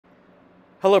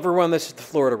Hello everyone, this is the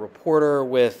Florida Reporter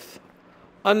with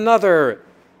another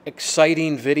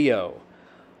exciting video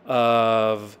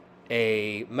of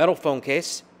a metal phone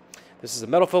case. This is a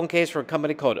metal phone case from a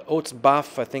company called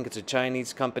Exoskeleton. I think it's a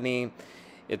Chinese company.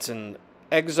 It's an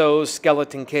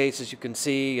exoskeleton case, as you can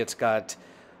see. It's got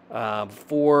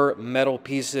 4 metal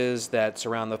pieces that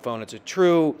surround the phone. It's a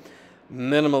true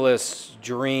minimalist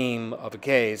dream of a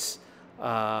case.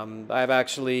 I've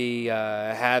actually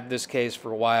had this case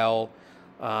for a while.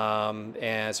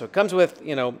 And so it comes with,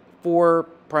 4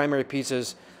 primary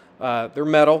pieces. They're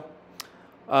metal.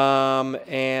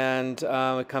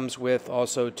 It comes with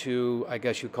also 2, I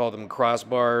guess you call them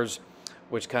crossbars,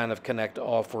 which kind of connect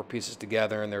all 4 pieces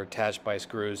together, and they're attached by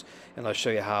screws. And I'll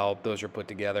show you how those are put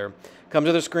together. Comes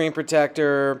with a screen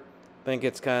protector. I think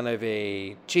it's kind of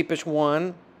a cheapish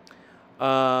one.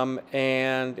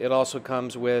 And it also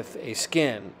comes with a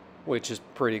skin, which is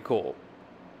pretty cool.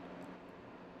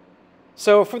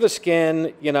 So for the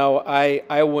skin,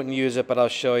 I wouldn't use it, but I'll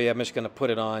show you. I'm just going to put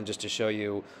it on just to show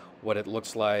you what it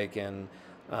looks like, and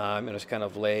it just kind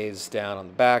of lays down on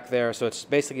the back there. So it's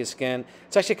basically a skin.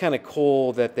 It's actually kind of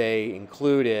cool that they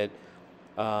include it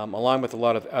along with a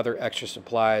lot of other extra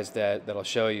supplies that I'll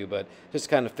show you, but it just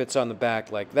kind of fits on the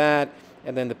back like that,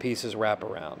 and then the pieces wrap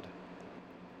around.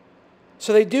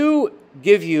 So they do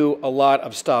give you a lot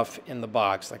of stuff in the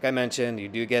box. Like I mentioned, you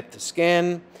do get the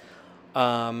skin.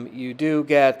 You do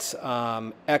get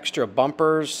extra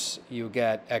bumpers, you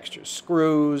get extra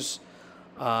screws,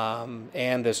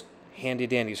 and this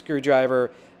handy-dandy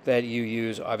screwdriver that you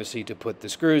use, obviously, to put the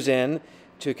screws in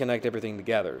to connect everything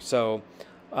together. So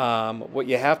what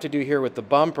you have to do here with the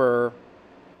bumper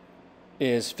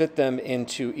is fit them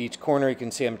into each corner. You can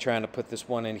see I'm trying to put this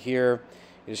one in here.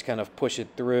 You just kind of push it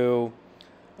through.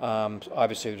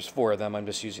 Obviously, there's 4 of them. I'm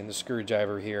just using the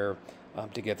screwdriver here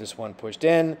to get this one pushed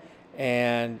in.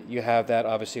 And you have that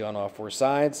obviously on all 4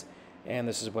 sides, and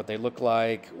this is what they look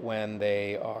like when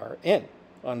they are in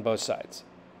on both sides.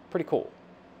 Pretty cool.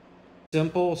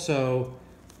 Simple. So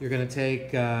you're going to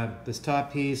take this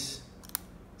top piece,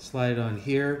 slide it on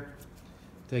here,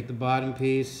 take the bottom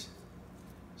piece,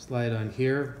 slide it on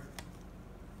here.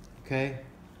 Okay,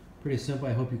 pretty simple.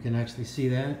 I hope you can actually see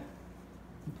that.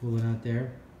 Pull it out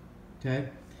there. Okay.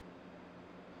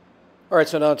 All right,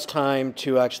 so now it's time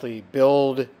to actually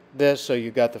build this. So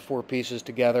you've got the 4 pieces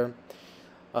together.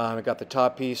 I've got the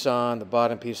top piece on, the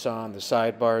bottom piece on, the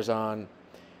sidebars on,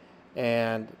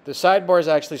 and the sidebars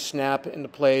actually snap into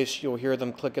place. You'll hear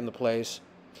them click into place.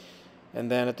 And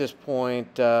then at this point,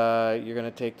 you're going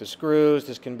to take the screws.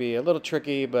 This can be a little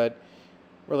tricky, but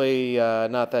really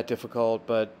not that difficult.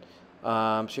 But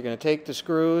so you're going to take the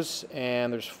screws,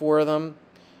 and there's 4 of them.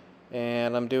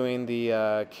 And I'm doing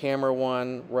the camera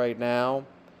one right now,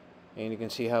 and you can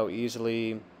see how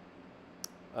easily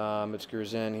it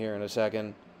screws in here in a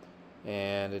second,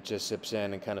 and it just zips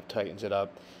in and kind of tightens it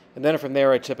up. And then from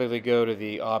there I typically go to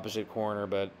the opposite corner,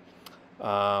 but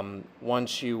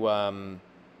once you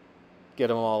get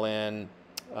them all in,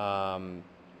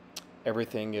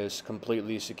 everything is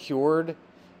completely secured,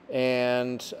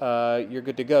 and you're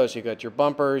good to go. So you got your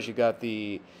bumpers, you got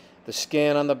the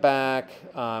skin on the back.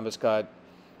 It's got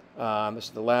this is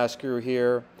the last screw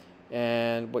here.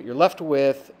 And what you're left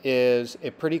with is a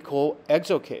pretty cool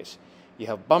exo case. You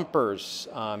have bumpers,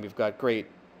 you've got great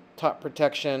top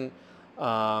protection,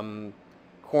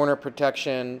 corner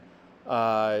protection,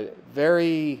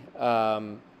 very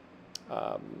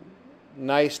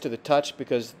nice to the touch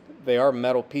because they are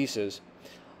metal pieces.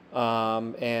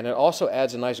 And it also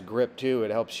adds a nice grip too.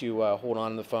 It helps you hold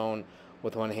on to the phone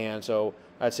with one hand. So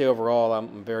I'd say overall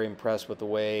I'm very impressed with the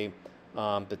way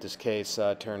that this case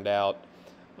turned out.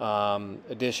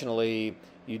 Additionally,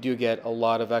 you do get a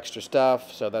lot of extra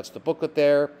stuff. So that's the booklet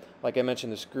there. Like I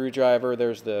mentioned, the screwdriver.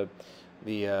 There's the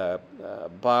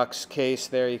box case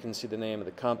there. You can see the name of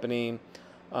the company.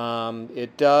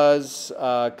 It does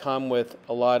come with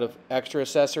a lot of extra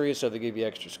accessories. So they give you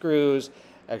extra screws,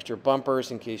 extra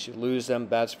bumpers in case you lose them.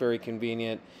 That's very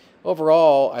convenient.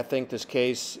 Overall, I think this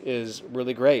case is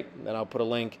really great, and I'll put a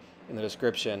link in the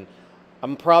description.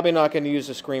 I'm probably not going to use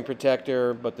the screen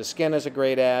protector, but the skin is a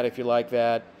great add if you like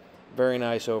that. Very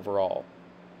nice overall.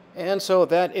 And so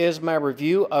that is my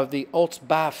review of the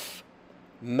Exoskeleton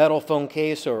metal phone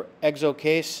case or exo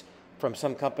case from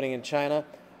some company in China.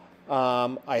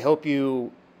 I hope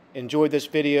you enjoyed this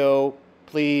video.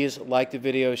 Please like the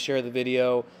video, share the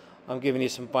video. I'm giving you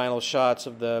some final shots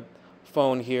of the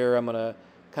phone here. I'm going to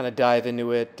kind of dive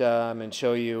into it and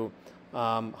show you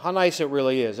how nice it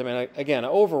really is. I mean, again,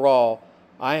 overall,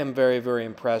 I am very, very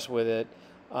impressed with it.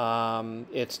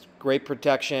 It's great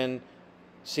protection,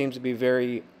 seems to be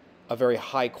very a very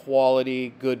high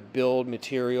quality, good build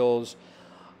materials.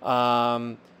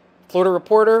 Florida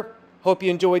Reporter, hope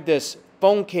you enjoyed this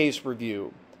phone case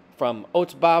review from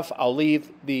Oats Buff. I'll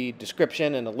leave the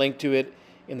description and a link to it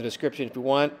in the description if you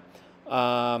want.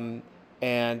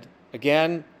 And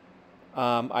again,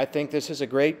 I think this is a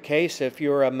great case. If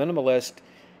you're a minimalist,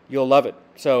 you'll love it.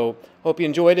 So hope you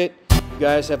enjoyed it. You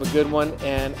guys have a good one,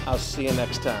 and I'll see you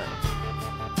next time.